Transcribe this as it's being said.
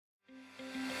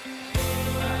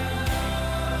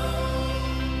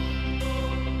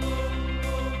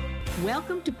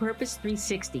Welcome to Purpose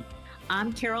 360.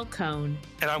 I'm Carol Cohn.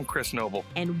 And I'm Chris Noble.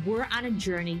 And we're on a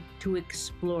journey to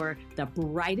explore the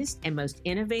brightest and most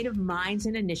innovative minds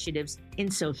and initiatives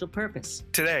in social purpose.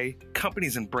 Today,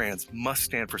 companies and brands must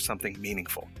stand for something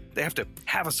meaningful. They have to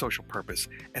have a social purpose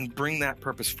and bring that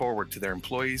purpose forward to their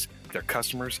employees, their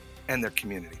customers, and their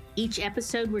community. Each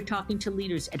episode, we're talking to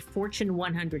leaders at Fortune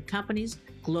 100 companies,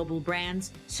 global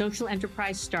brands, social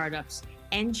enterprise startups,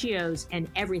 NGOs, and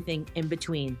everything in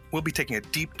between. We'll be taking a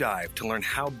deep dive to learn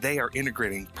how they are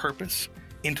integrating purpose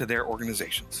into their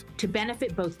organizations to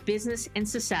benefit both business and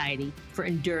society for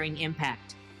enduring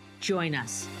impact. Join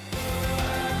us.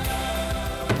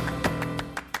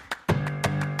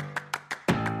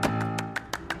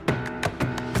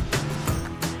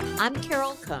 I'm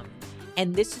Carol Cohn,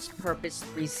 and this is Purpose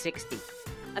 360.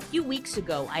 A few weeks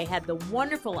ago, I had the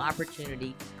wonderful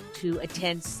opportunity to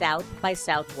attend South by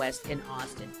Southwest in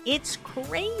Austin. It's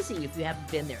crazy if you haven't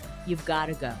been there. You've got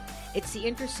to go. It's the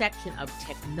intersection of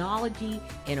technology,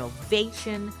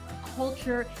 innovation,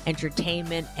 culture,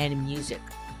 entertainment, and music.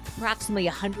 Approximately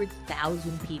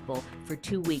 100,000 people for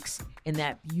 2 weeks in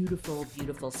that beautiful,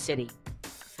 beautiful city.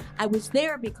 I was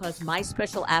there because my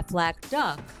special Aflac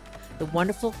duck, the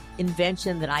wonderful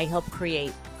invention that I helped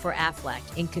create for Aflac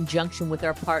in conjunction with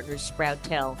our partners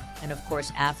Sproutel and, of course,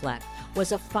 Aflac,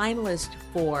 was a finalist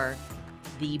for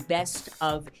the Best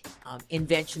of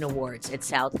Invention Awards at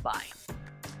South by.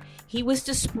 He was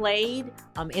displayed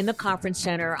in the conference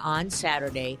center on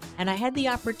Saturday, and I had the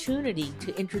opportunity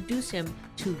to introduce him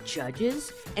to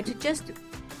judges and to just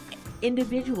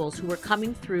individuals who were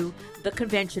coming through the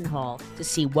convention hall to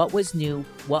see what was new,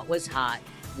 what was hot,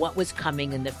 what was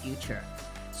coming in the future.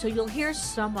 So you'll hear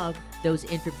some of those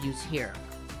interviews here.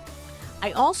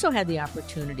 I also had the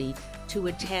opportunity to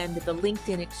attend the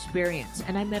LinkedIn experience,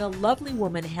 and I met a lovely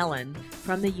woman, Helen,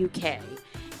 from the UK,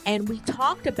 and we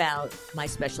talked about my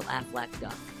special Aflac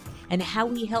duck and how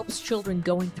he helps children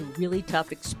going through really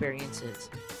tough experiences.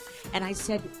 And I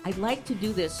said, I'd like to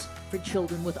do this for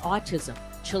children with autism,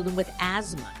 children with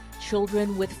asthma,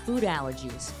 children with food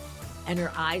allergies. And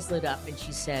her eyes lit up and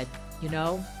she said, you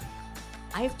know,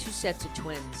 I have 2 sets of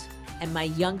twins, and my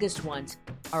youngest ones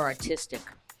are autistic.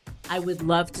 I would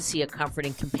love to see a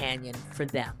comforting companion for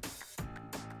them.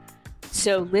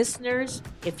 So listeners,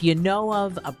 if you know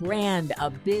of a brand, a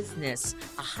business,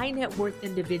 a high net worth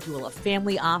individual, a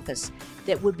family office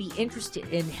that would be interested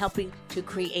in helping to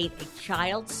create a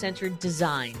child-centered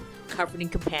design comforting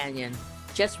companion,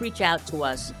 just reach out to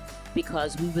us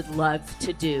because we would love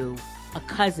to do a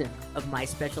cousin of my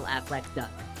special Aflac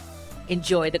duck.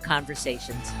 Enjoy the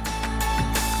conversations.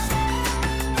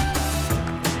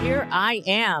 Here I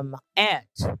am at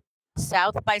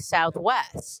South by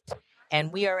Southwest,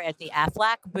 and we are at the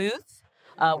Aflac booth.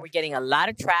 We're getting a lot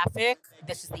of traffic.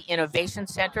 This is the Innovation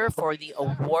Center for the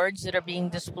awards that are being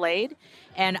displayed.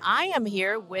 And I am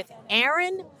here with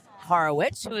Aaron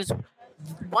Horowitz, who is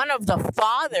one of the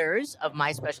fathers of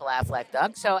my special Aflac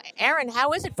duck. So, Aaron,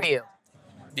 how is it for you?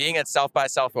 Being at South by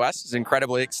Southwest is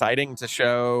incredibly exciting to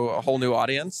show a whole new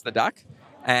audience the duck.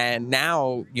 And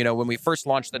now, you know, when we first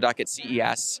launched the duck at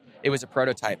CES, it was a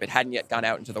prototype. It hadn't yet gone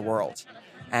out into the world.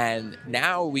 And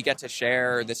now we get to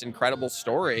share this incredible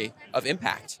story of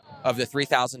impact of the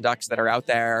 3,000 ducks that are out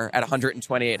there at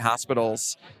 128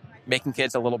 hospitals, making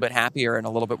kids a little bit happier and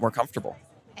a little bit more comfortable.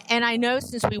 And I know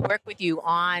since we work with you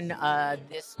on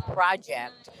this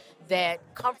project that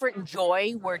comfort and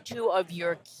joy were 2 of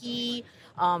your key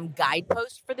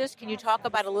guideposts for this. Can you talk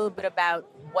about a little bit about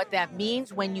what that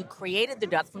means when you created the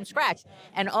duck from scratch?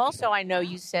 And also, I know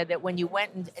you said that when you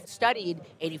went and studied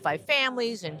 85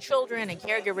 families and children and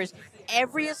caregivers,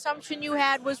 every assumption you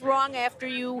had was wrong after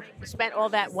you spent all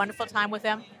that wonderful time with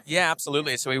them? Yeah,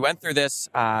 absolutely. So we went through this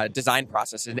design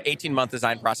process, an 18-month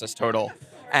design process total.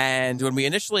 And when we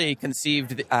initially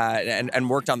conceived and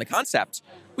worked on the concept,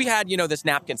 we had, this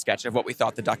napkin sketch of what we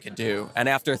thought the duck could do. And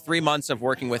after 3 months of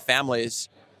working with families,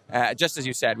 just as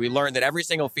you said, we learned that every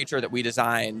single feature that we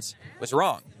designed was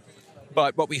wrong.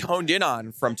 But what we honed in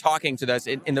on from talking to those,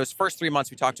 in those first 3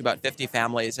 months, we talked to about 50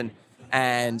 families,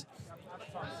 and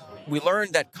we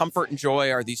learned that comfort and joy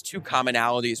are these 2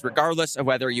 commonalities, regardless of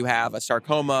whether you have a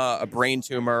sarcoma, a brain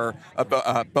tumor,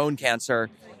 a bone cancer.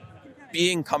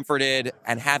 Being comforted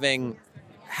and having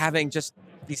just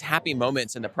these happy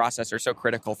moments in the process are so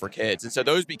critical for kids. And so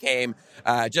those became,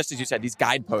 just as you said, these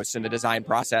guideposts in the design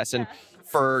process. And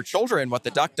for children, what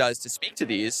the duck does to speak to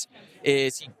these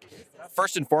is he,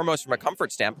 first and foremost, from a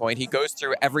comfort standpoint, he goes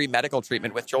through every medical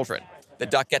treatment with children. The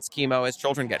duck gets chemo as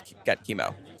children get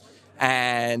chemo.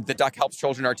 And the duck helps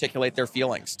children articulate their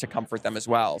feelings to comfort them as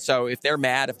well. So if they're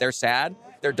mad, if they're sad,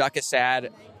 their duck is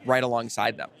sad right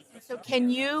alongside them. So can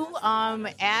you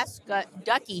ask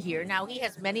Ducky here, now he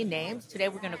has many names, today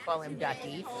we're going to call him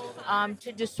Ducky,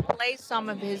 to display some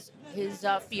of his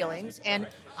feelings. And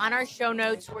on our show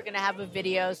notes, we're going to have a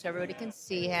video so everybody can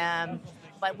see him.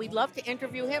 But we'd love to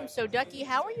interview him. So Ducky,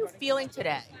 how are you feeling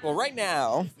today? Well, right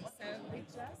now,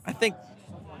 I think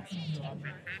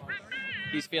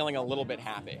he's feeling a little bit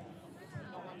happy.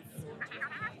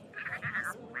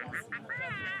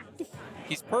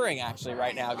 He's purring actually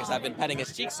right now because I've been petting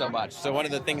his cheeks so much. So one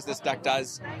of the things this duck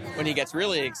does when he gets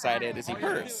really excited is he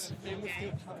purrs.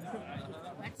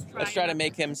 Let's try to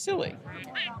make him silly.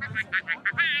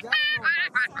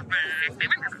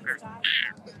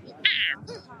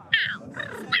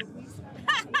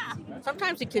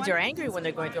 Sometimes the kids are angry when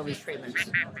they're going through all these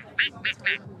treatments.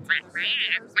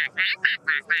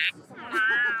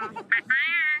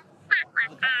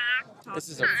 This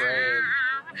is afraid.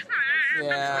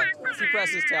 Yeah. He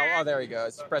presses tail. Oh, there he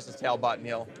goes. He presses tail button.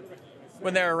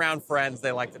 When they're around friends,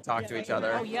 they like to talk to each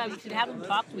other. Oh, yeah, you should have them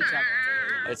talk to each other.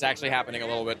 It's actually happening a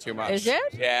little bit too much. Is it?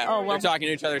 Yeah. Oh, well, they're talking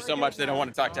to each other so much they don't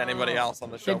want to talk to anybody else on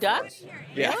the show. The ducks?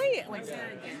 Yeah. Really?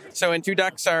 So when two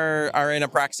ducks are in a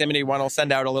proximity, one will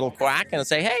send out a little quack and it'll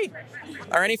say, hey,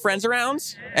 are any friends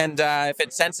around? And if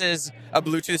it senses a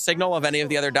Bluetooth signal of any of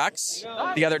the other ducks,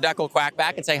 the other duck will quack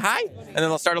back and say hi, and then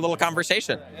they'll start a little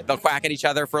conversation. They'll quack at each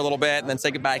other for a little bit and then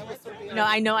say goodbye.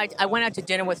 I know I went out to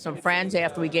dinner with some friends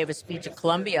after we gave a speech at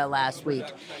Columbia last week,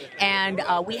 and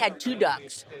we had two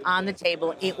ducks on the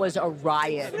table. It was a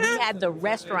riot. We had the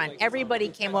restaurant. Everybody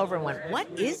came over and went, what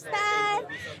is that?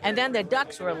 And then the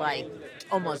ducks were like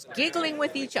almost giggling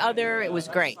with each other. It was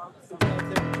great.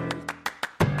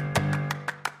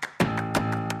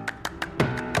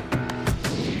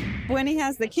 When he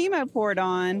has the chemo port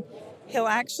on, he'll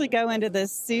actually go into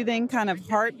this soothing kind of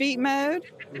heartbeat mode.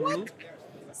 Mm-hmm.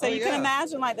 So you can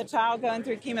imagine like the child going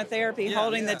through chemotherapy,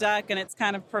 holding the duck, and it's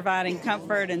kind of providing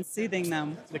comfort and soothing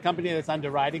them. The company that's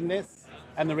underwriting this,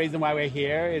 and the reason why we're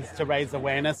here is to raise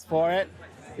awareness for it,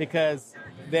 because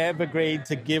they've agreed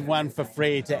to give one for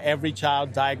free to every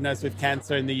child diagnosed with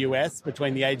cancer in the US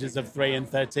between the ages of 3 and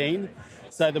 13.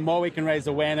 So the more we can raise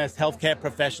awareness, healthcare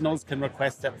professionals can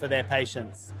request it for their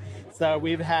patients. So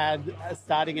we've had,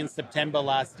 starting in September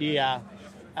last year,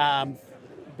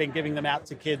 been giving them out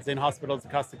to kids in hospitals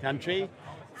across the country.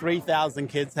 3,000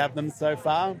 kids have them so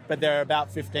far, but there are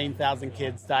about 15,000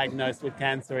 kids diagnosed with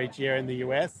cancer each year in the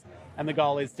US, and the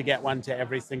goal is to get one to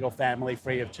every single family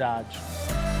free of charge.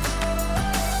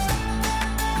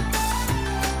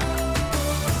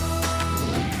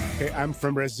 Okay, I'm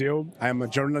from Brazil. I'm a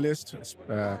journalist.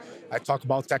 I talk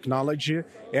about technology,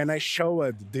 and I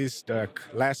showed this duck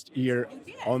last year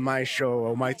on my show,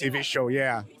 on my TV show.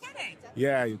 Yeah.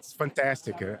 Yeah, it's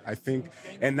fantastic, I think.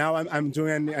 And now I'm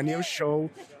doing a new show,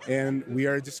 and we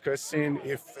are discussing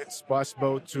if it's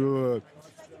possible to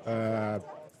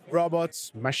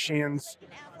robots, machines,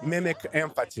 mimic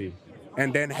empathy,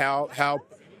 and then help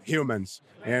humans.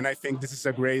 And I think this is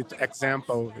a great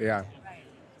example, yeah.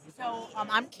 So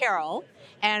I'm Carol,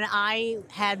 and I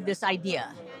had this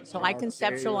idea. So I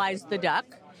conceptualized the duck,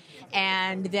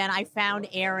 and then I found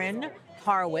Aaron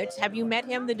Horowitz. Have you met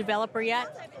him, the developer,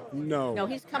 yet? No. No,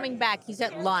 he's coming back. He's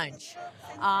at lunch.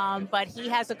 But he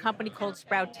has a company called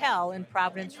Sproutel in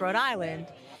Providence, Rhode Island,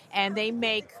 and they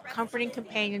make comforting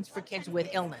companions for kids with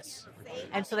illness.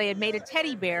 And so they had made a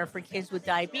teddy bear for kids with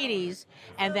diabetes,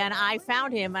 and then I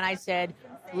found him and I said,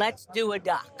 let's do a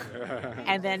duck.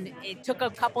 And then it took a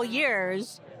couple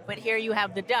years, but here you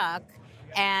have the duck,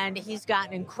 and he's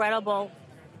gotten incredible.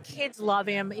 Kids love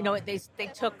him. You know, they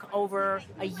took over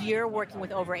a year working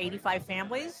with over 85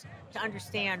 families to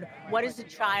understand what is the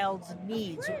child's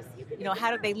needs. You know,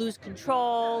 how do they lose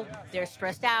control? They're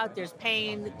stressed out. There's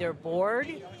pain. They're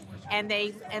bored. And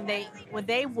they what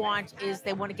they want is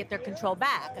they want to get their control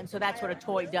back. And so that's what a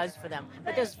toy does for them.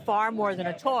 But there's far more than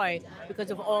a toy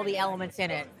because of all the elements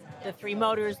in it. The 3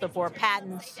 motors, the 4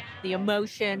 patents, the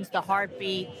emotions, the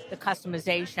heartbeat, the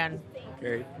customization.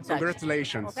 Okay,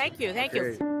 congratulations. Well, thank you. Thank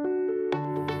you.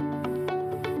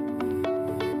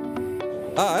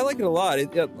 I like it a lot.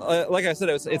 Like I said,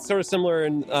 it's sort of similar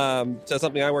to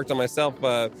something I worked on myself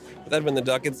with Edwin the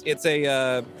Duck.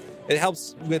 It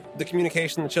helps with the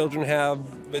communication the children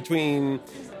have between.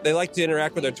 They like to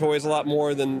interact with their toys a lot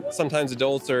more than sometimes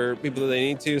adults or people that they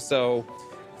need to. So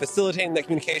facilitating that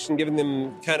communication, giving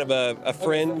them kind of a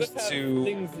friend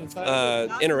to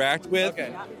interact with,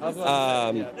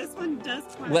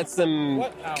 lets them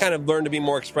kind of learn to be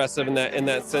more expressive in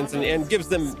that sense, and gives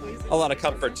them a lot of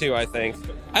comfort too, I think.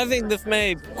 I think this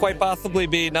may quite possibly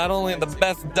be not only the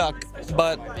best duck,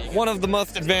 but one of the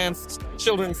most advanced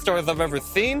children's stories I've ever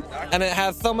seen, and it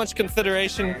has so much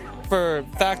consideration for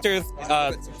factors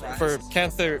for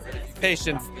cancer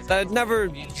patients that I'd never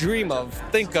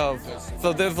think of.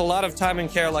 So there's a lot of time and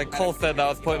care, like Cole said, that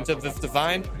was put into this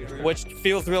design, which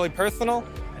feels really personal.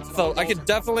 So I could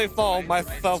definitely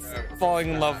falling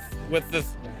in love with this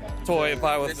toy if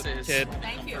I was a kid.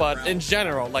 But in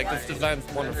general, like, this design's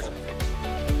wonderful.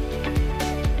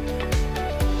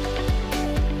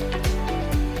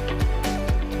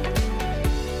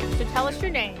 So tell us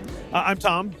your name. I'm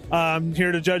Tom. I'm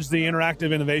here to judge the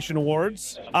Interactive Innovation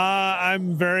Awards.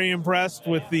 I'm very impressed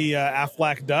with the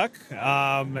Aflac duck.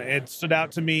 It stood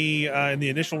out to me in the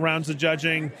initial rounds of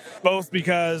judging, both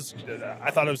because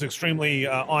I thought it was extremely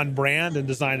on brand, and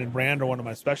design and brand are one of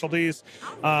my specialties,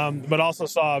 but also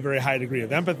saw a very high degree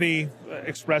of empathy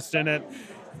expressed in it,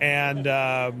 and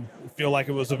feel like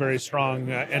it was a very strong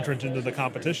entrant into the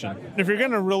competition. If you're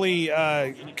going to really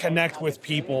connect with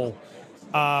people,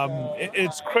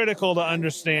 it's critical to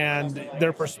understand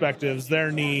their perspectives,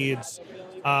 their needs,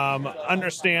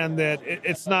 understand that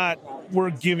it's not we're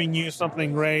giving you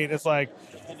something great. It's like,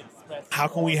 how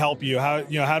can we help you?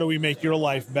 How do we make your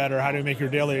life better? How do we make your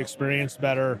daily experience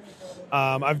better?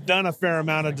 I've done a fair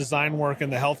amount of design work in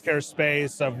the healthcare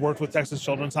space. I've worked with Texas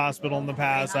Children's Hospital in the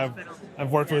past.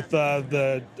 I've worked with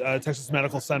the Texas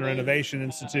Medical Center Innovation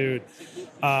Institute.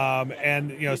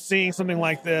 And seeing something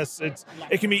like this, it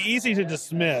can be easy to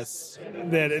dismiss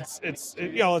that it's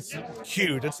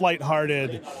cute, it's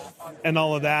lighthearted, and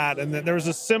all of that. And there was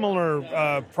a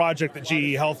similar project that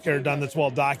GE Healthcare done that's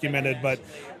well documented, but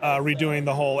redoing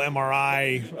the whole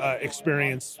MRI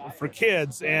experience for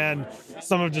kids, and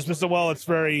some have dismissed it. Well, it's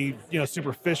very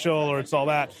superficial, or it's all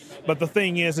that. But the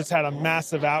thing is, it's had a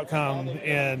massive outcome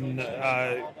in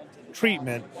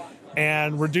treatment,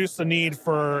 and reduced the need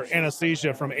for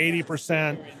anesthesia from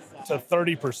 80% to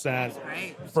 30%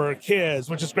 for kids,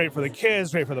 which is great for the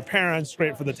kids, great for the parents,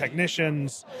 great for the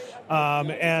technicians.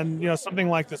 And something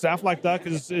like this Aflac duck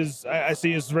is I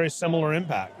see as very similar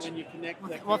impact.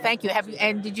 Well, thank you.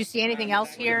 And did you see anything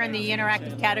else here in the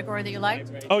interactive category that you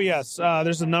liked? Oh, yes.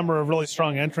 There's a number of really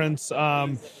strong entrants.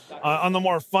 On the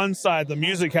more fun side, the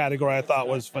music category I thought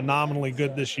was phenomenally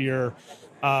good this year.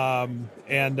 I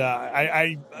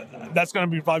that's going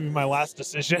to be probably my last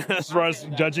decision as far as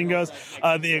judging goes.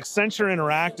 The Accenture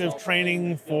Interactive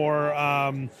training for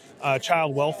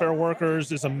child welfare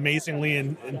workers is amazingly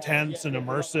intense and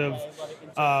immersive.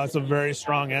 It's a very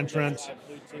strong entrant.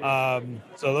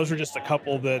 So those are just a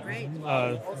couple that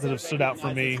have stood out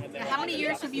for me. How many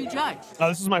years have you judged?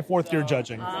 This is my fourth year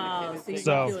judging. Oh,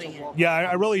 so you're doing it. Yeah,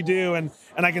 I really do. And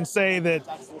I can say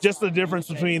that just the difference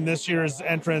between this year's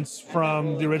entrants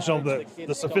from the original,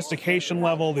 the sophistication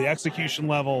level, the execution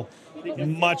level,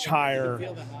 much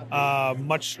higher,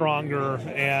 much stronger.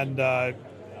 And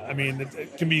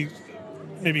it can be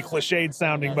maybe cliched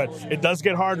sounding, but it does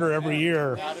get harder every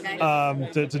year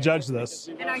to judge this.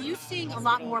 And are you seeing a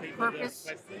lot more purpose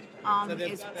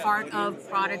as part of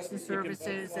products and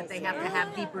services, that they have to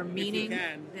have deeper meaning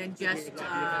than just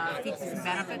features and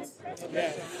benefits?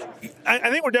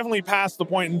 I think we're definitely past the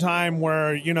point in time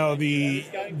where the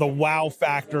wow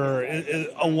factor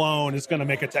alone is going to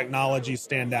make a technology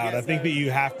stand out. I think that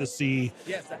you have to see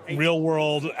real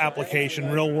world application,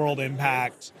 real world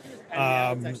impact,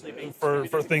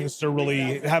 for things to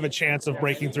really have a chance of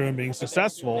breaking through and being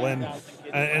successful. And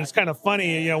it's kind of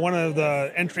funny, one of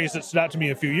the entries that stood out to me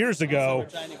a few years ago,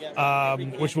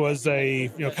 which was a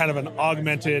kind of an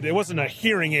augmented, it wasn't a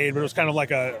hearing aid, but it was kind of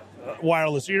like a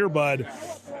wireless earbud.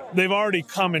 They've already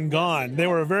come and gone. They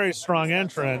were a very strong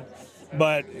entrant,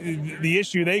 but the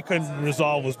issue they couldn't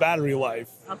resolve was battery life.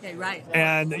 Okay, right.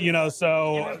 And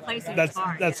so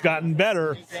that's gotten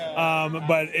better,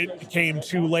 but it came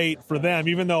too late for them,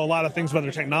 even though a lot of things about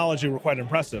their technology were quite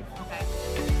impressive. Okay.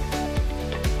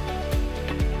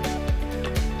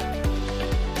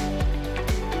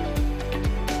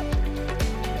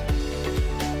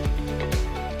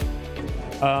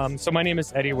 So my name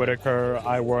is Eddie Whitaker.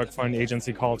 I work for an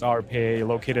agency called RPA,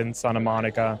 located in Santa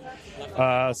Monica.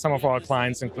 Some of our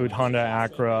clients include Honda,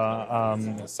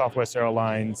 Acura, Southwest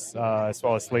Airlines, as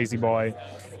well as La-Z-Boy.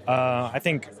 I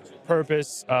think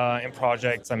purpose in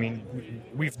projects,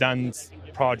 we've done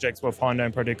projects with Honda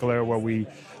in particular where we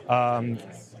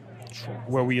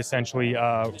essentially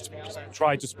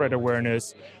try to spread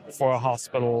awareness for a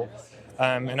hospital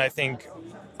And I think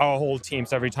our whole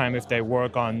teams, every time if they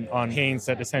work on campaigns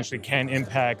that essentially can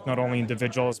impact not only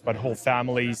individuals but whole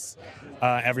families,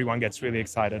 everyone gets really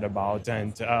excited about.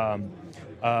 And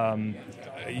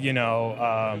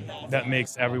that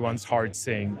makes everyone's heart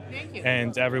sing.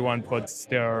 And everyone puts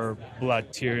their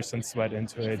blood, tears, and sweat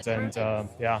into it. And So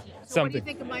what do you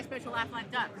think of My Special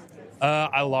Aflac Duck?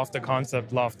 I love the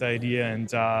concept, love the idea,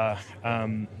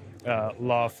 and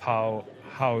love how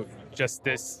just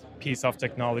this piece of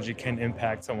technology can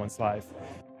impact someone's life.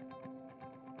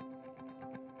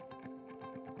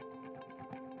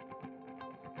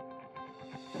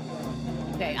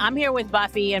 Okay, I'm here with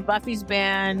Buffy, and Buffy's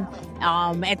been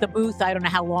at the booth I don't know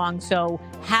how long. So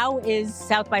how is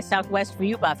South by Southwest for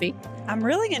you, Buffy? I'm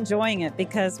really enjoying it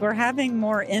because we're having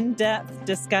more in-depth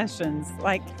discussions.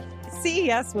 Like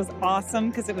CES was awesome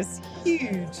because it was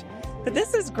huge. But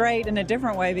this is great in a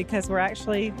different way because we're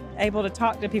actually able to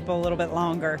talk to people a little bit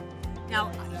longer.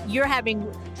 Now, you're having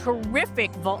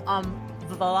terrific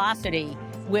velocity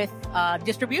with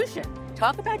distribution.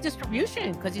 Talk about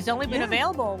distribution because he's only been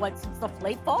available since the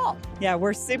late fall. Yeah,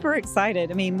 we're super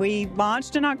excited. I mean, we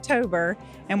launched in October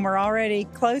and we're already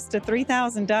close to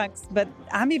 3,000 ducks, but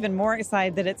I'm even more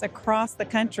excited that it's across the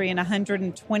country in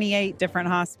 128 different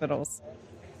hospitals.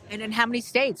 And in how many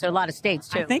states? There are a lot of states,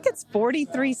 too. I think it's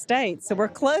 43 states. So we're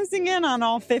closing in on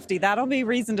all 50. That'll be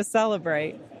reason to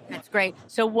celebrate. That's great.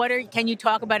 So can you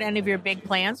talk about any of your big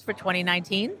plans for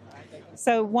 2019?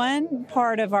 So one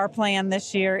part of our plan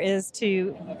this year is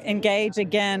to engage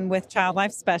again with child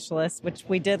life specialists, which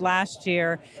we did last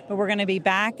year, but we're going to be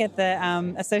back at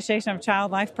the Association of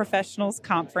Child Life Professionals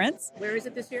Conference. Where is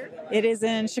it this year? It is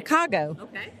in Chicago.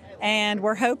 Okay. And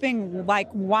we're hoping,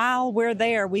 while we're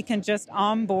there, we can just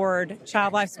onboard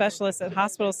child life specialists at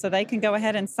hospitals so they can go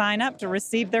ahead and sign up to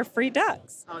receive their free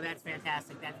ducks. Oh, that's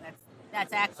fantastic.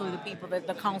 That's actually the people,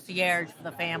 the concierge for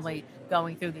the family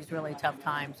going through these really tough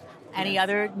times. Any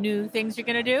other new things you're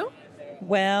going to do?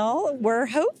 Well, we're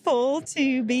hopeful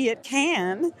to be at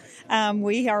Cannes.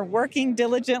 We are working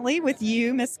diligently with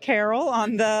you, Miss Carol,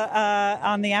 on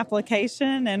the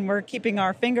application, and we're keeping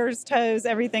our fingers, toes,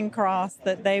 everything crossed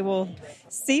that they will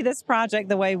see this project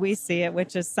the way we see it,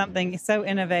 which is something so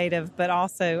innovative, but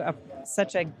also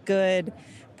such a good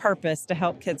purpose to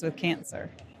help kids with cancer.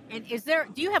 And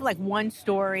do you have like one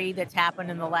story that's happened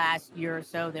in the last year or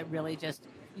so that really just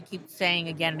you keep saying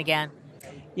again and again?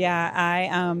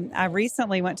 Yeah, I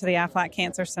recently went to the Aflac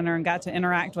Cancer Center and got to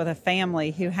interact with a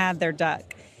family who had their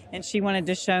duck. And she wanted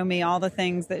to show me all the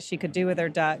things that she could do with her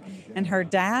duck. And her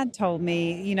dad told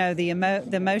me, the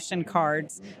emotion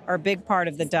cards are a big part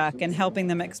of the duck and helping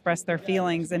them express their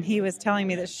feelings. And he was telling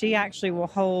me that she actually will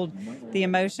hold the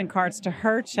emotion cards to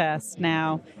her chest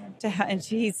now. And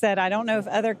he said, I don't know if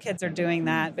other kids are doing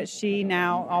that, but she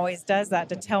now always does that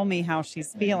to tell me how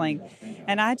she's feeling.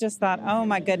 And I just thought, oh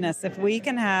my goodness, if we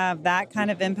can have that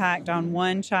kind of impact on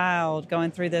one child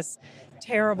going through this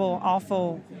terrible,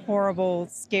 awful, horrible,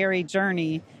 scary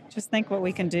journey, just think what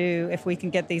we can do if we can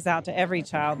get these out to every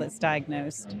child that's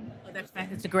diagnosed.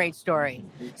 That's a great story.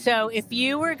 So if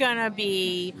you were going to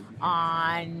be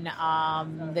on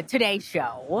the Today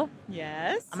Show.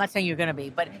 Yes. I'm not saying you're going to be,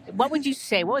 but what would you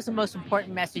say? What was the most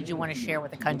important message you want to share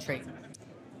with the country?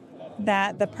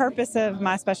 That the purpose of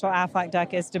My Special Aflac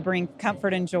Duck is to bring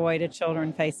comfort and joy to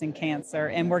children facing cancer,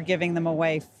 and we're giving them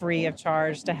away free of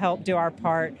charge to help do our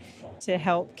part to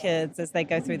help kids as they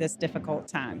go through this difficult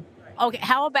time. Okay,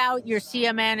 how about your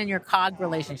CMN and your COG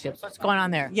relationships? What's going on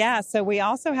there? Yeah, so we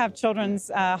also have Children's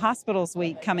Hospitals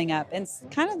Week coming up. It's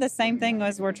kind of the same thing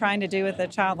as we're trying to do with the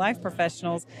child life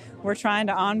professionals. We're trying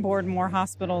to onboard more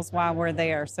hospitals while we're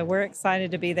there. So we're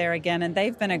excited to be there again. And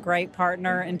they've been a great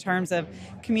partner in terms of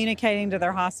communicating to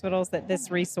their hospitals that this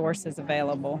resource is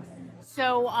available.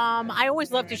 So I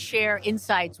always love to share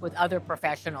insights with other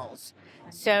professionals.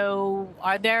 So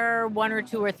are there one or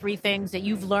two or three things that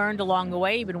you've learned along the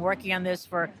way? You've been working on this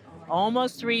for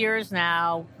almost 3 years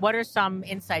now. What are some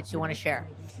insights you want to share?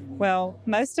 Well,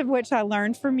 most of which I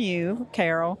learned from you,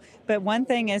 Carol. But one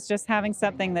thing is just having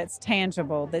something that's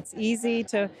tangible, that's easy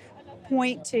to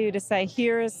point to say,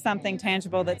 here is something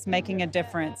tangible that's making a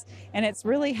difference. And it's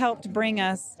really helped bring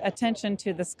us attention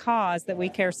to this cause that we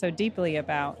care so deeply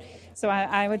about. So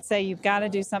I would say you've got to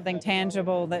do something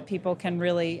tangible that people can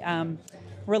really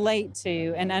relate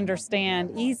to and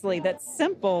understand easily, that's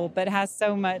simple but has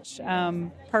so much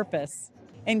purpose.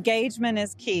 engagement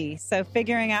is key. So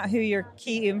figuring out who your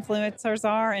key influencers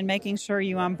are and making sure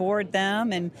you onboard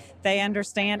them and they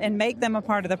understand and make them a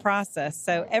part of the process.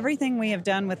 So everything we have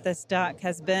done with this duck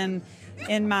has been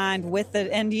in mind with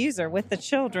the end user, with the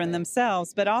children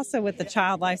themselves, but also with the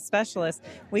child life specialist.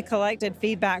 We collected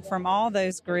feedback from all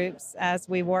those groups as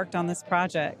we worked on this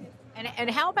project.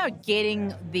 And how about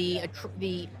getting the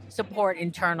support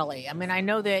internally? I mean, I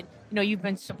know that you've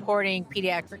been supporting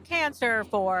pediatric cancer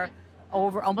for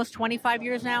over almost 25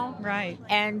 years now. Right.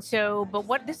 And so,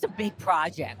 but this is a big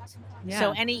project. Yeah.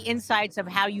 So any insights of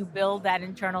how you build that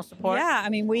internal support? Yeah, I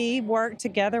mean, we work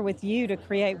together with you to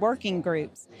create working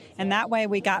groups. And that way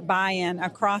we got buy-in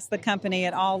across the company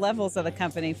at all levels of the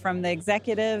company, from the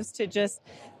executives to just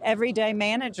everyday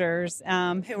managers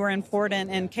who were important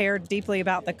and cared deeply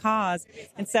about the cause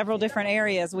in several different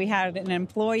areas. We had an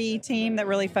employee team that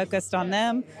really focused on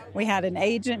them. We had an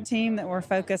agent team that were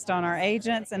focused on our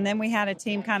agents. And then we had a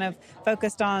team kind of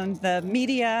focused on the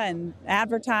media and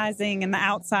advertising and the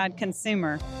outside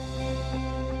consumer.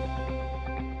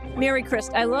 Mary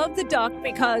Christ, I love the duck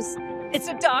because it's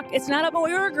a duck. It's not a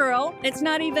boy or a girl. It's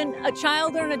not even a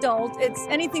child or an adult. It's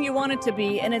anything you want it to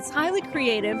be. And it's highly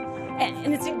creative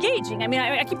and it's engaging. I mean,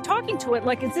 I keep talking to it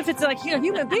like as if it's like a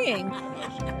human being.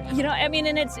 I mean,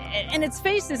 and its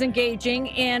face is engaging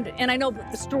and I know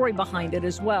the story behind it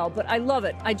as well, but I love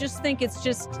it. I just think it's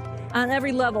just on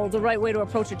every level the right way to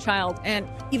approach a child and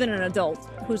even an adult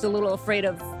who's a little afraid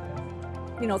of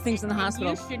things in the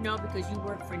hospital. You should know because you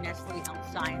work for Nestle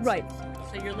Health Sciences. Right.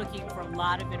 So you're looking for a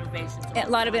lot of innovations. A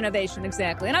lot of innovation,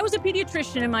 exactly. And I was a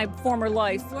pediatrician in my former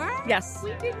life. What? Yes.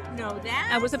 We didn't know that.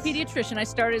 I was a pediatrician. I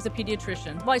started as a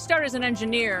pediatrician. Well, I started as an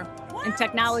engineer in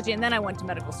technology, and then I went to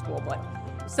medical school.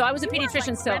 So I was a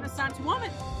pediatrician. Like a Renaissance woman.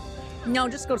 No,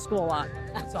 just go to school a lot.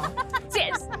 That's all.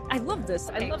 I love this.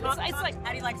 I love this. It's like,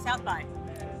 how do you like South by?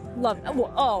 Love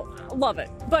it. Love it.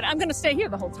 But I'm going to stay here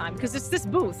the whole time because it's this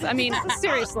booth. I mean,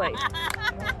 seriously.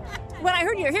 When I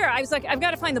heard you're here, I was like, I've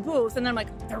got to find the booth. And then I'm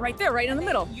like, they're right there, right in the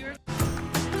middle.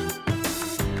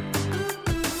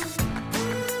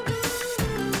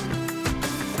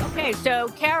 Okay, so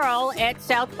Carol at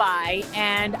South by,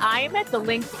 and I am at the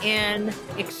LinkedIn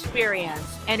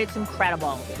experience, and it's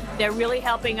incredible. They're really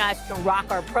helping us to rock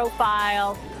our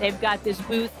profile. They've got this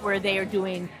booth where they are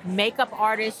doing makeup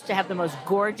artists to have the most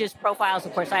gorgeous profiles.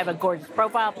 Of course, I have a gorgeous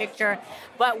profile picture,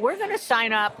 but we're going to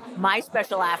sign up my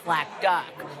special Aflac duck.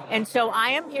 And so I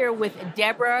am here with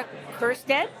Deborah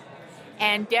Kerstead,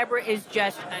 and Deborah is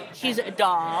she's a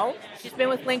doll. She's been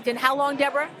with LinkedIn. How long,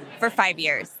 Deborah? For 5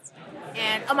 years.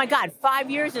 And oh my God,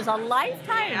 5 years is a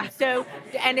lifetime. Yeah. So,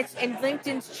 and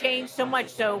LinkedIn's changed so much.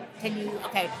 So you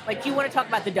want to talk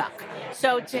about the duck.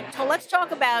 So let's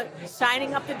talk about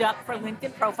signing up the duck for a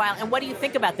LinkedIn profile. And what do you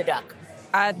think about the duck?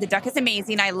 The duck is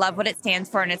amazing. I love what it stands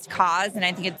for and its cause. And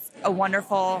I think it's a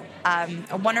wonderful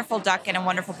duck and a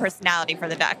wonderful personality for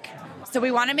the duck. So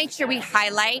we want to make sure we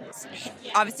highlight,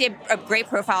 obviously a great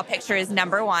profile picture is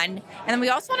number one. And then we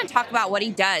also want to talk about what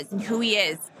he does and who he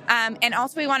is. And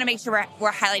also we want to make sure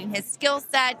we're highlighting his skill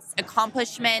sets,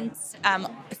 accomplishments,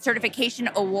 certification,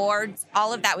 awards,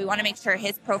 all of that. We want to make sure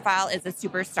his profile is a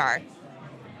superstar.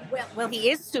 Well, he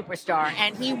is a superstar,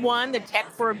 and he won the Tech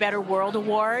for a Better World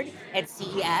Award at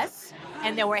CES.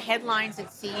 And there were headlines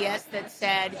at CES that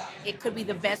said it could be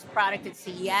the best product at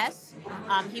CES.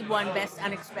 He won Best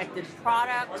Unexpected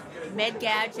Product,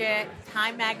 MedGadget,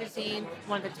 Time Magazine,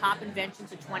 one of the top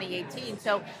inventions of 2018.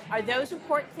 So are those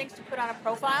important things to put on a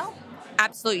profile?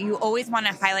 Absolutely. You always want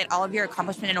to highlight all of your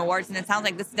accomplishment and awards, and it sounds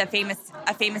like this is a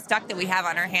famous duck that we have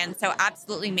on our hands, so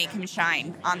absolutely make him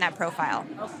shine on that profile.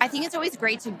 I think it's always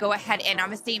great to go ahead and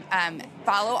obviously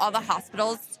follow all the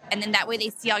hospitals, and then that way they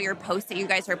see all your posts that you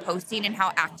guys are posting and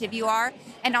how active you are,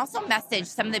 and also message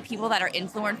some of the people that are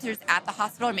influencers at the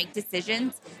hospital or make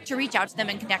decisions to reach out to them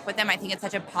and connect with them. I think it's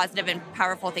such a positive and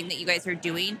powerful thing that you guys are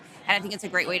doing, and I think it's a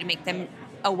great way to make them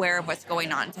aware of what's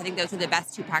going on. So I think those are the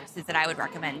best two practices that I would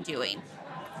recommend doing.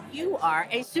 You are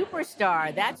a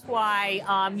superstar. That's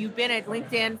why you've been at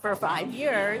LinkedIn for 5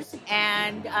 years,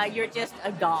 and you're just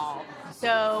a doll.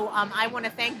 So I want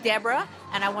to thank Deborah,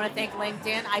 and I want to thank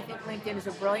LinkedIn. I think LinkedIn is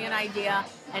a brilliant idea.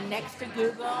 And next to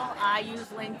Google, I use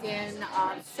LinkedIn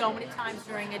so many times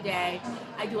during a day.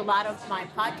 I do a lot of my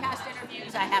podcast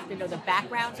interviews. I have to know the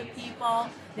backgrounds of people.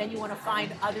 Then you want to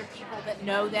find other people that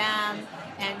know them.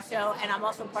 And I'm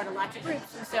also part of lots of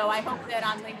groups. And so I hope that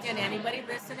on LinkedIn, anybody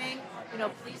listening,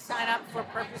 please sign up for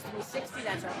Purpose 360.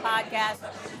 That's our podcast.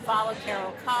 Follow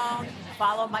Carol Cohn.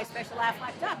 Follow my special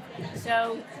Aflac duck.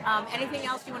 So anything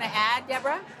else you want to add,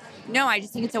 Deborah? No, I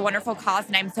just think it's a wonderful cause,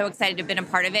 and I'm so excited to have been a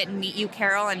part of it and meet you,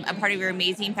 Carol, and a part of your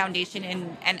amazing foundation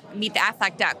and meet the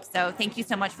Aflac Duck. So thank you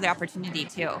so much for the opportunity,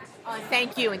 too.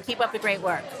 Thank you, and keep up the great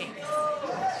work.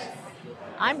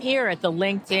 I'm here at the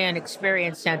LinkedIn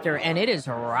Experience Center, and it is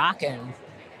rocking.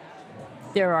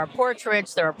 There are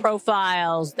portraits, there are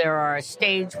profiles, there are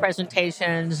stage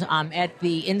presentations. I'm at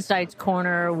the Insights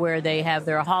Corner where they have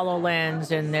their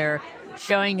HoloLens and they're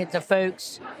showing it to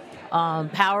folks,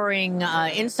 powering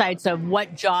insights of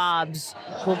what jobs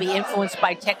will be influenced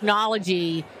by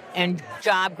technology and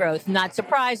job growth. Not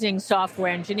surprising,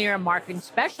 software engineer, marketing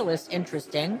specialist,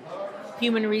 interesting.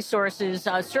 Human resources,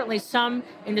 certainly some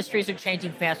industries are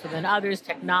changing faster than others.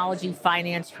 Technology,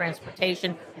 finance,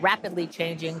 transportation, rapidly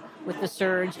changing with the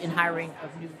surge in hiring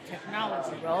of new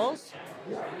technology roles.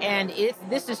 And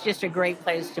this is just a great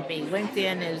place to be.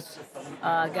 LinkedIn has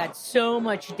got so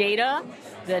much data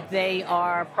that they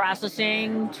are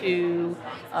processing to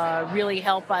really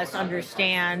help us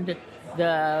understand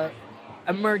the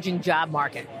emerging job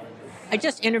market. I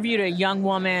just interviewed a young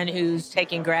woman who's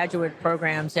taking graduate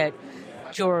programs at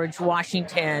George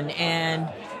Washington and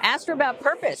asked her about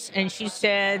purpose. And she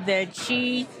said that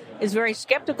she is very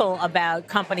skeptical about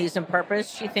companies and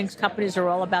purpose. She thinks companies are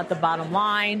all about the bottom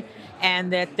line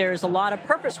and that there's a lot of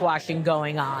purpose washing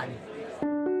going on.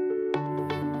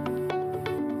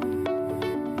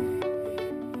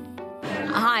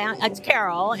 Hi, it's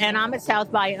Carol, and I'm at South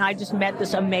by, and I just met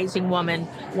this amazing woman,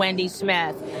 Wendy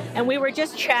Smith. And we were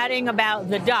just chatting about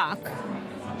the duck.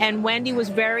 And Wendy was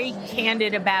very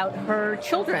candid about her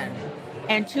children.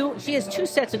 And she has 2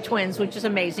 sets of twins, which is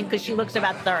amazing because she looks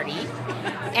about 30.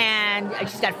 And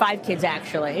she's got 5 kids,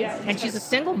 actually. And she's a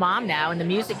single mom now in the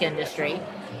music industry.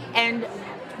 And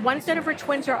one set of her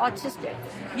twins are autistic.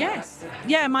 Yes.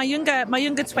 Yeah, my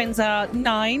younger twins are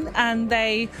 9, and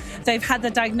they've had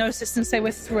the diagnosis since they were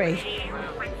 3.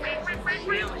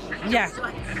 Yeah.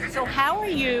 So how are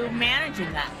you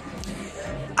managing that?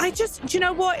 Do you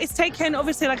know what? It's taken,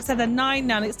 obviously, like I said, they're 9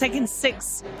 now, and it's taken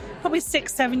probably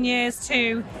 6-7 years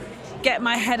to get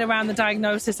my head around the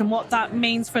diagnosis and what that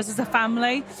means for us as a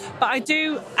family. But I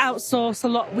do outsource a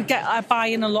lot. I buy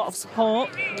in a lot of support.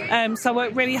 So I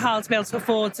work really hard to be able to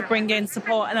afford to bring in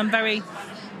support, and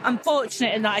I'm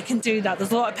fortunate in that I can do that.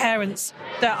 There's a lot of parents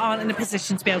that aren't in a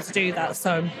position to be able to do that.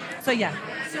 So yeah.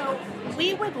 So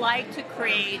we would like to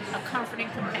create a comforting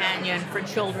companion for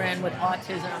children with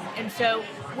autism. And so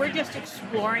we're just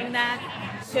exploring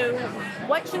that. So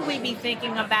what should we be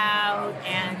thinking about,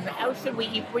 and how should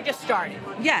we're just starting.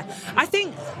 Yeah, I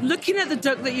think looking at the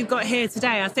duck that you've got here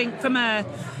today, I think from a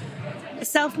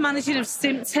self-managing of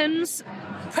symptoms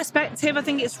perspective, I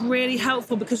think it's really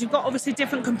helpful because you've got obviously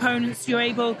different components.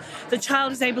 The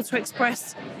child is able to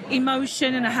express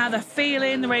emotion and how they're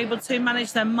feeling. They're able to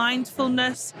manage their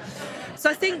mindfulness. So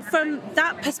I think from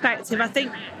that perspective, I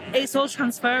think it's all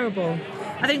transferable.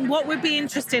 I think what would be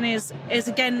interesting is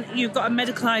again, you've got a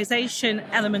medicalization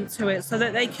element to it, so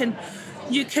that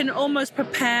you can almost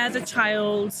prepare the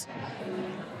child.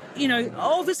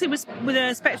 Obviously with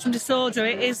a spectrum disorder,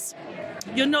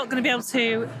 you're not going to be able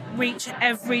to reach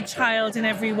every child in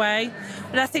every way.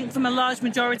 But I think from a large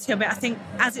majority of it, I think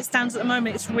as it stands at the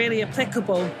moment, it's really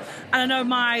applicable. And I know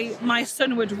my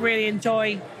son would really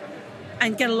enjoy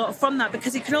and get a lot from that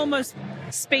because he can almost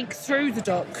speak through the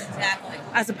duck. Exactly.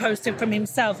 As opposed to from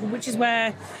himself, which is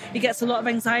where he gets a lot of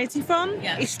anxiety from.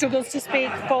 Yeah. He struggles to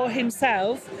speak for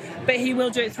himself, but he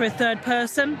will do it through a third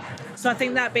person. So I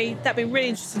think that'd be really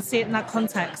interesting to see it in that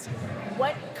context.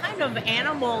 What kind of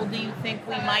animal do you think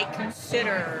we might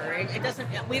consider?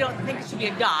 We don't think it should be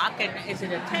a duck. And is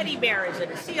it a teddy bear? Is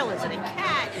it a seal? Is it a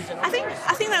cat? Is it I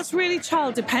think that's really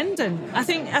child dependent. I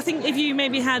think if you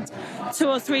maybe had 2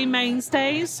 or 3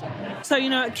 mainstays, so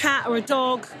a cat or a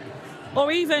dog,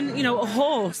 or even a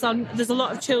horse. There's a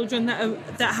lot of children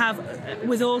that have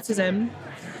with autism.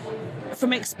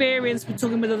 From experience, we're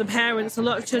talking with other parents. A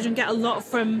lot of children get a lot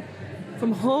from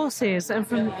horses and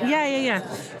from yeah.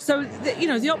 So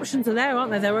the options are there,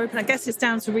 aren't they? They're open. I guess it's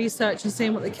down to research and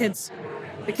seeing what the kids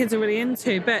are really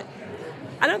into. But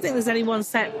I don't think there's any one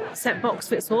set box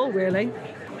fits all really.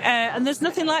 And there's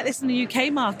nothing like this in the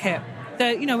UK market.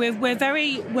 We're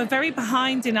very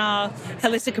behind in our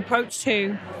holistic approach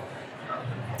to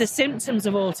the symptoms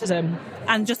of autism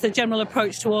and just the general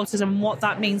approach to autism and what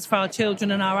that means for our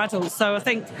children and our adults. So I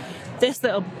think this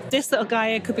little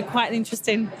guy here could be quite an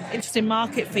interesting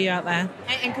market for you out there.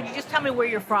 And could you just tell me where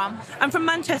you're from? I'm from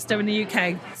Manchester in the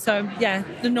UK. So yeah,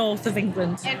 the north of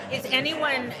England. And is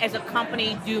anyone as a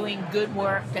company doing good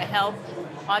work to help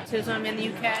autism in the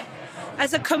UK?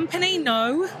 As a company,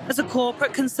 no. As a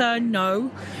corporate concern,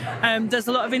 no. There's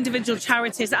a lot of individual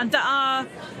charities and that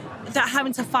are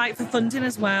having to fight for funding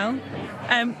as well.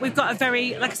 We've got a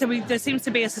very, like I said, there seems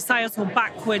to be a societal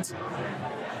backward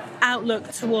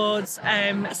outlook towards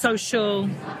social,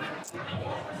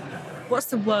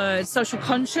 social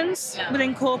conscience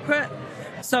within corporate.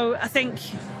 So I think,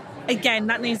 again,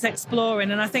 that needs exploring.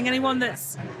 And I think anyone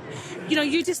that's,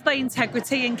 you display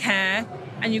integrity and care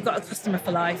and you've got a customer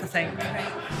for life, I think.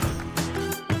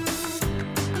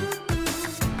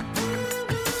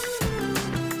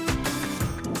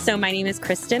 So my name is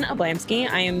Kristen Ablamsky.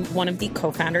 I am one of the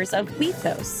co-founders of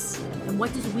Wethos. And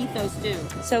what does Wethos do?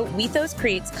 So Wethos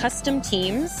creates custom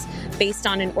teams based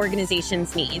on an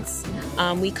organization's needs.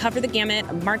 We cover the gamut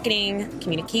of marketing,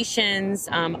 communications,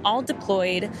 all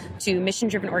deployed to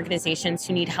mission-driven organizations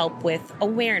who need help with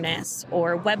awareness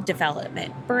or web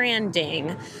development,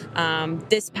 branding.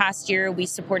 This past year, we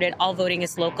supported All Voting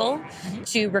is Local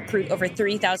to recruit over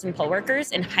 3,000 poll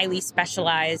workers in highly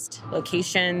specialized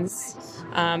locations.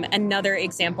 Another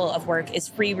example of work is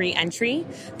Free Reentry.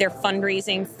 They're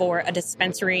fundraising for a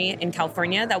dispensary in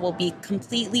California that will be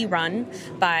completely run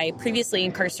by previously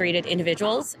incarcerated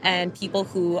individuals and people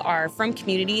who are from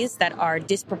communities that are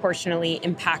disproportionately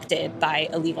impacted by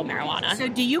illegal marijuana. So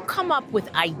do you come up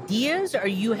with ideas or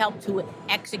you help to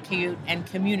execute and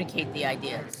communicate the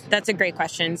ideas? That's a great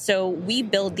question. So we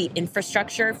build the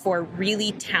infrastructure for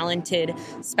really talented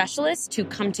specialists to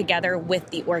come together with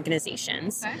the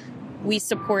organizations. Okay. We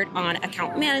support on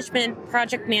account management,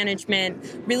 project management,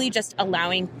 really just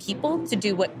allowing people to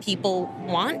do what people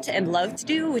want and love to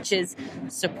do, which is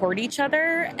support each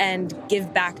other and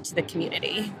give back to the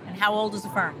community. And how old is the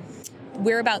firm?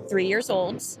 We're about 3 years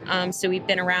old, so we've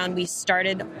been around. We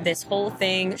started this whole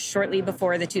thing shortly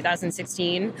before the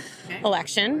 2016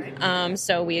 election,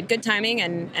 so we had good timing,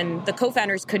 and the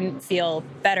co-founders couldn't feel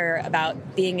better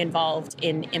about being involved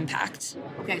in impact.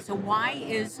 Okay, so why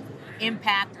is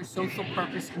impact or social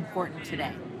purpose important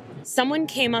today? Someone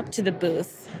came up to the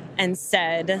booth and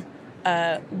said,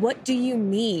 what do you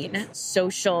mean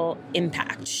social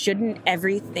impact? Shouldn't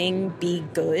everything be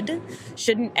good?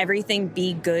 Shouldn't everything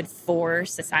be good for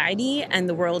society and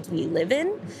the world we live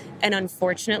in? And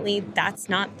unfortunately, that's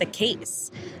not the case.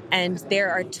 And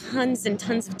there are tons and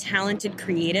tons of talented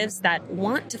creatives that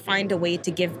want to find a way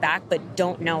to give back but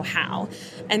don't know how.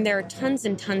 And there are tons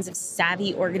and tons of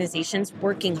savvy organizations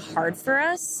working hard for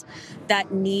us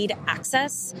that need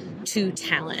access to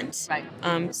talent. Right.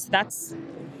 So that's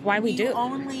why we do. You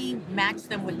only match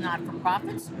them with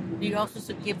not-for-profits? Do you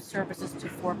also give services to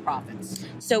for-profits?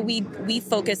 So we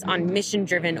focus on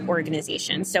mission-driven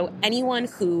organizations. So anyone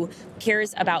who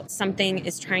cares about something,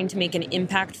 is trying to make an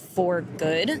impact for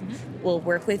good, will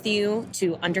work with you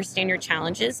to understand your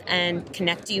challenges and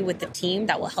connect you with the team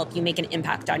that will help you make an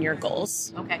impact on your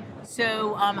goals. Okay.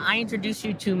 So I introduced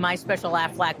you to my special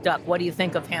Aflac duck. What do you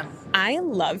think of him? I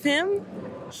love him.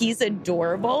 He's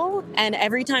adorable. And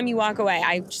every time you walk away,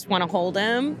 I just want to hold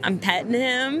him. I'm petting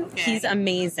him. Okay. He's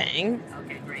amazing.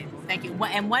 Okay, great. Thank you.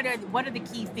 And what are the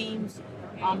key themes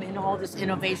in all this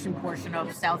innovation portion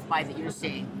of South by that you're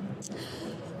seeing?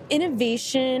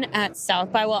 Innovation at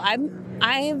South by, well,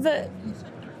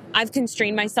 I've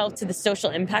constrained myself to the social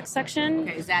impact section.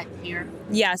 Okay, is that here?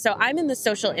 Yeah, so I'm in the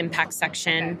social impact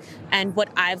section. Okay. And what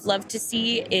I've loved to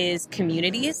see is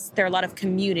communities. There are a lot of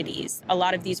communities. A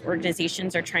lot of these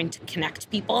organizations are trying to connect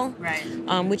people,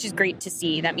 right? Which is great to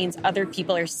see. That means other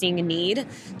people are seeing a need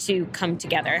to come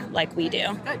together like we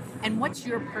do. Good. And what's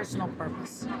your personal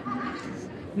purpose?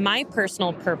 My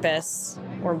personal purpose,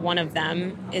 or one of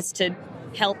them, is to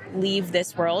help leave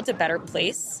this world a better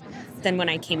place than when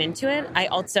I came into it. I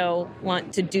also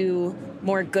want to do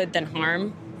more good than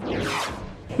harm.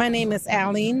 My name is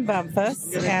Aline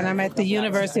Bumpus, and I'm at the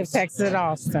University of Texas at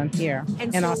Austin here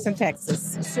in Austin,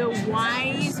 Texas. So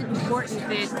why is it important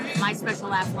that my special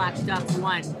Aflac duck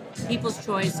won People's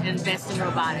Choice and Best in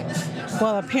Robotics?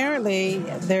 Well, apparently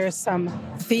there's some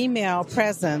female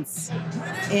presence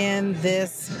in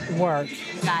this work.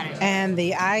 Got it. And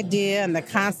the idea and the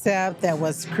concept that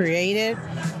was created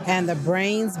and the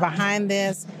brains behind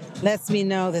this lets me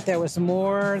know that there was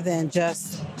more than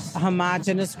just a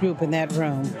homogenous group in that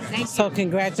room. So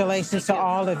congratulations to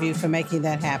all of you for making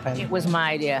that happen. It was my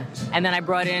idea. And then I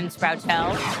brought in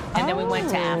Sproutel, and then we went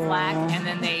to Aflac, and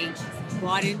then they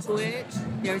bought into it.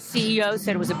 Their CEO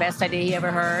said it was the best idea he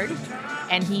ever heard,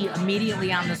 and he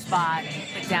immediately on the spot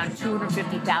put down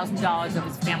 $250,000 of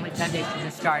his family foundation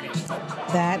to start it.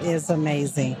 That is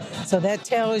amazing. So that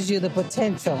tells you the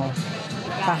potential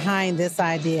behind this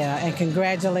idea, and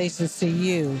congratulations to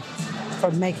you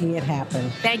for making it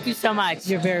happen. Thank you so much.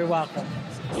 You're very welcome.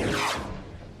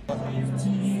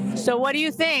 So what do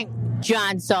you think,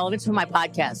 John Sullivan, from my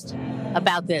podcast,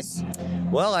 about this?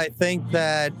 Well, I think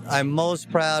that I'm most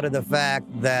proud of the fact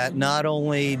that not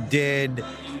only did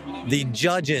the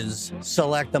judges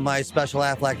select the My Special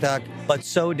Aflac Duck, but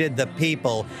so did the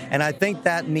people. And I think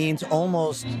that means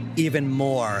almost even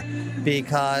more,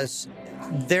 because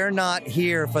they're not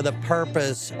here for the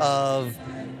purpose of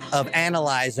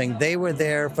analyzing. They were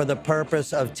there for the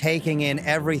purpose of taking in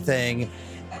everything,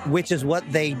 which is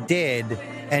what they did.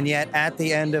 And yet, at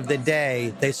the end of the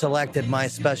day, they selected My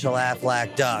Special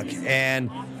Aflac Duck.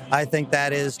 And I think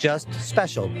that is just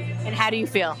special. And how do you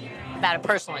feel about it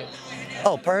personally?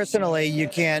 Oh, personally, you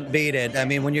can't beat it. I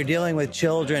mean, when you're dealing with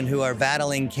children who are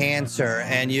battling cancer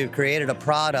and you've created a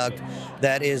product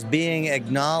that is being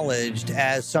acknowledged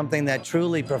as something that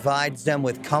truly provides them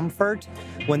with comfort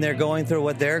when they're going through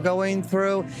what they're going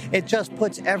through, it just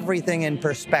puts everything in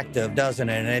perspective, doesn't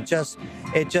it? And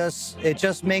it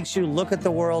just makes you look at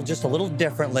the world just a little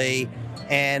differently,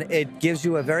 and it gives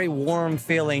you a very warm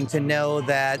feeling to know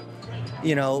that,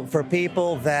 you know, for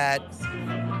people that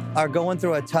are going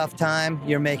through a tough time,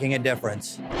 you're making a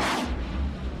difference.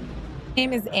 My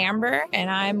name is Amber,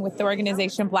 and I'm with the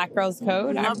organization Black Girls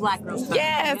Code. I love Black Girls Code.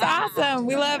 Yes, yeah. Awesome.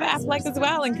 We love Aflac as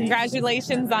well, and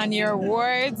congratulations on your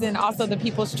awards and also the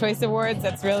People's Choice Awards.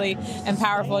 That's really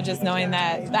powerful, just knowing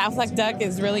that the Aflac Duck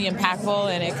is really impactful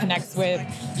and it connects with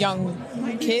young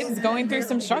kids going through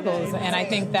some struggles. And I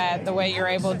think that the way you're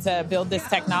able to build this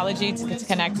technology to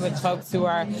connect with folks who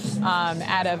are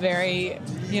at a very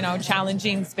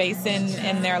challenging space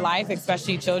in their life,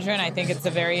 especially children, I think it's a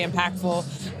very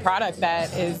impactful product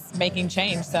that is making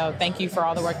change. So thank you for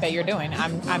all the work that you're doing.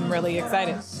 I'm really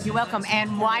excited. You're welcome.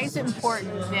 And why is it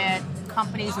important that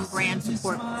companies and brands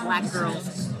support Black Girls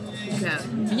Code?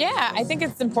 Yeah, I think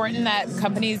it's important that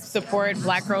companies support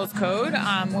Black Girls Code.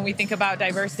 When we think about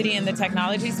diversity in the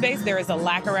technology space, there is a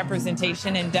lack of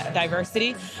representation in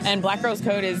diversity, and Black Girls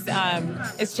Code is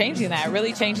changing that,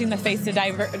 really changing the face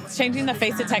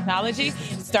of technology,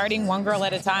 starting one girl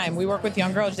at a time. We work with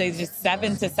young girls ages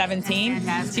 7 to 17,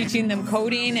 Fantastic. Teaching them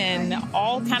coding and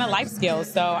all kind of life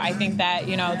skills. So I think that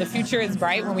the future is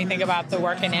bright when we think about the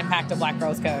work and impact of Black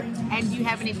Girls Code. And do you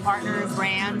have any partner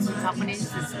brands and companies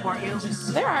that support you?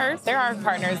 There are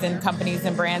partners and companies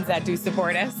and brands that do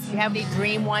support us. Do you have any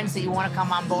dream ones that you want to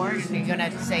come on board and you're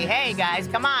going to say, hey guys,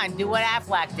 come on, do what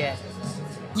Aflac did?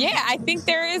 Yeah, I think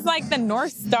there is like the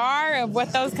North Star of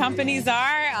what those companies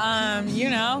are.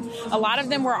 A lot of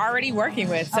them we're already working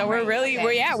with. So we are really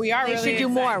They should do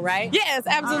more, right? Yes,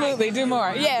 absolutely. Right. Do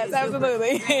more. Yes,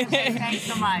 absolutely. Thanks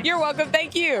so much. You're welcome.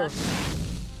 Thank you.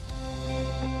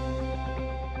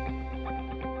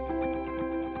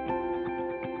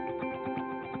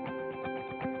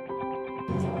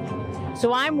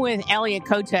 So I'm with Elliot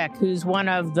Kotek, who's one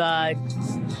of the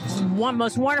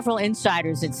most wonderful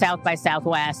insiders at South by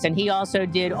Southwest, and he also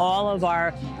did all of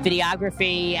our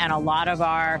videography and a lot of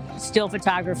our still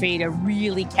photography to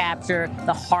really capture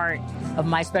the heart of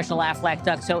My Special Aflac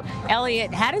Duck. So,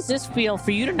 Elliot, how does this feel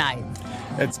for you tonight?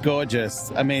 It's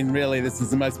gorgeous. I mean, really, this is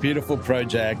the most beautiful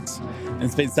project. And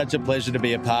it's been such a pleasure to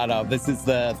be a part of. This is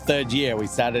the third year. We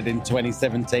started in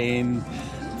 2017.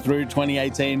 Through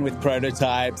 2018 with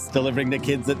prototypes, delivering to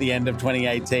kids at the end of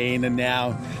 2018, and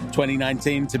now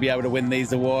 2019 to be able to win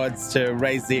these awards, to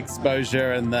raise the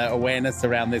exposure and the awareness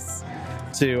around this,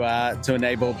 to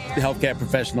enable healthcare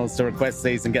professionals to request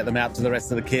these and get them out to the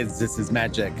rest of the kids. This is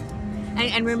magic.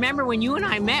 And remember when you and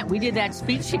I met, we did that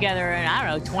speech together in,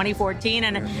 2014,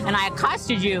 and I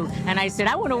accosted you, and I said,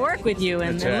 I want to work with you,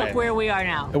 and right. Look where we are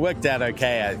now. It worked out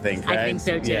okay, I think, right? I think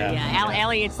so, too, yeah.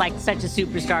 Elliot's like such a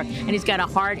superstar, and he's got a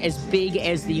heart as big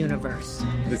as the universe.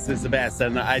 This is the best,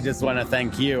 and I just want to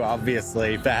thank you,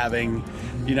 obviously, for having,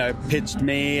 pitched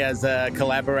me as a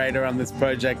collaborator on this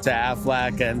project to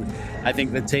Aflac, and I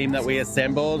think the team that we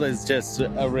assembled is just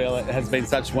it has been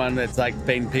such one that's like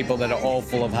been people that are all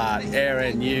full of heart.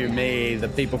 Erin, you, me, the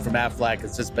people from Aflac.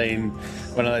 It's just been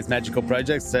one of those magical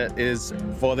projects that is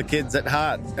for the kids at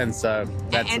heart. And so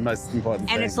that's the most important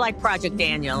thing. And it's like Project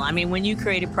Daniel. I mean, when you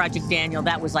created Project Daniel,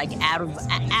 that was like out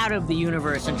of the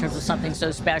universe in terms of something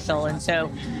so special. And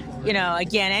so,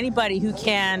 again, anybody who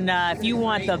can, if you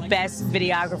want the best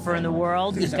videographer in the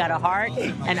world who's got a heart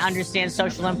and understands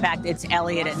social impact, it's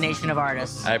Elliot at Nation of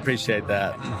Artists. I appreciate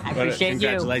that. I appreciate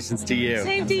Congratulations to you.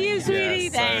 Same to you, sweetie.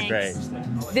 Yes, Thanks. So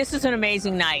great. This is an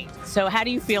amazing night. So how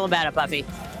do you feel about it, Buffy?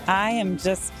 I am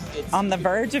just on the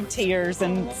verge of tears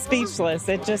and speechless.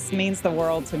 It just means the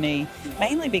world to me,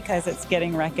 mainly because it's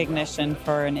getting recognition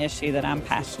for an issue that I'm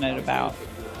passionate about.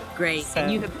 Great. So-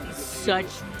 And you have been such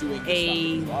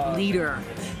a leader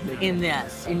in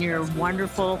this, in your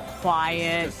wonderful,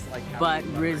 quiet, but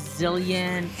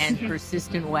resilient and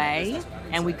persistent way.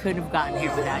 And we couldn't have gotten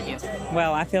here without you.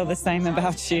 Well, I feel the same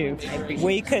about you.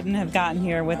 We couldn't have gotten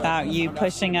here without you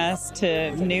pushing us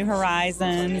to new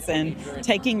horizons and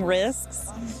taking risks.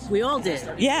 We all did.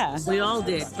 Yeah. We all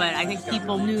did. But I think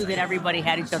people knew that everybody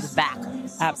had each other's back.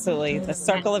 Absolutely. The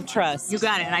circle of trust. You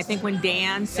got it. And I think when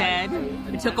Dan said,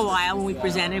 it took a while when we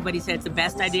presented, but he said it's the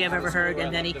best idea I've ever heard.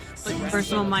 And then he put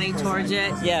personal money towards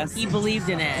it. Yes. He believed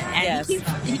in it. And Yes.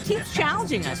 he keeps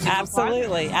challenging us. to go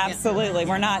Absolutely. farther. Absolutely.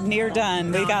 We're not near done.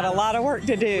 We got a lot of work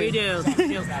to do. We do.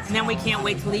 And then we can't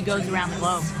wait till he goes around the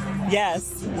globe.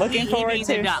 Yes. Looking He forward being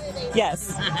to the duck.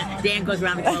 Yes. Dan goes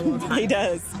around the globe all the time. He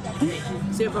does.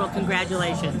 Super. Well,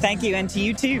 congratulations. Thank you. And to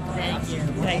you too. Thank you.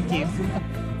 Thank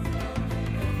you.